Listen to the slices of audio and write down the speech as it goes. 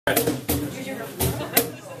This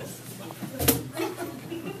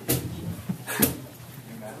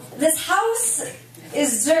house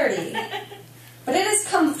is dirty, but it is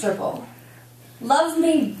comfortable. Love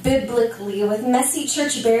me biblically, with messy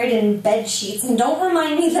church buried in bed sheets, and don't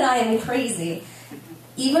remind me that I am crazy.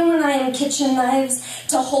 Even when I am kitchen knives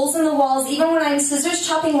to holes in the walls, even when I am scissors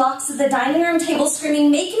chopping locks at the dining room table, screaming,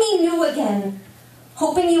 "Make me new again,"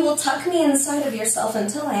 hoping you will tuck me inside of yourself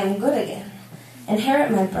until I am good again,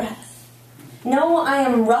 inherit my breath. No, I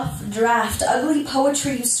am rough draft, ugly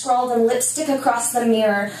poetry you scrawled in lipstick across the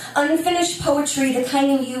mirror, unfinished poetry, the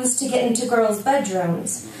kind you use to get into girls'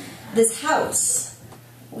 bedrooms. This house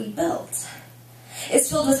we built is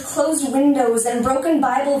filled with closed windows and broken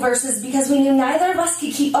Bible verses because we knew neither of us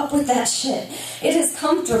could keep up with that shit. It is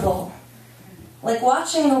comfortable, like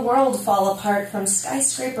watching the world fall apart from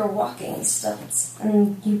skyscraper walking stilts.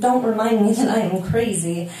 And you don't remind me that I am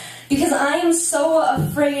crazy, because I am so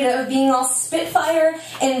afraid of being all spitfire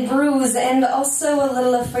and bruise, and also a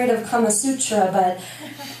little afraid of Kama Sutra, but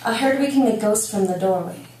I heard we can make ghosts from the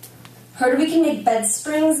doorway. Heard we can make bed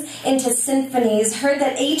springs into symphonies. Heard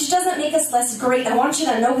that age doesn't make us less great. I want you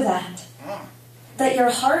to know that. That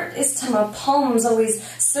your heart is to my palms, always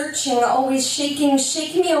searching, always shaking.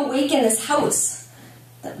 Shake me awake in this house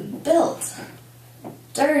that we built.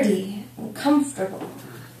 Dirty and comfortable.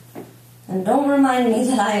 And don't remind me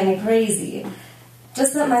that I am crazy.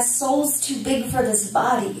 Just that my soul's too big for this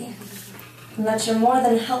body. And that you're more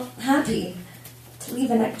than happy to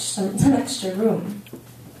leave an extra room.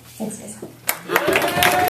 Thanks, guys.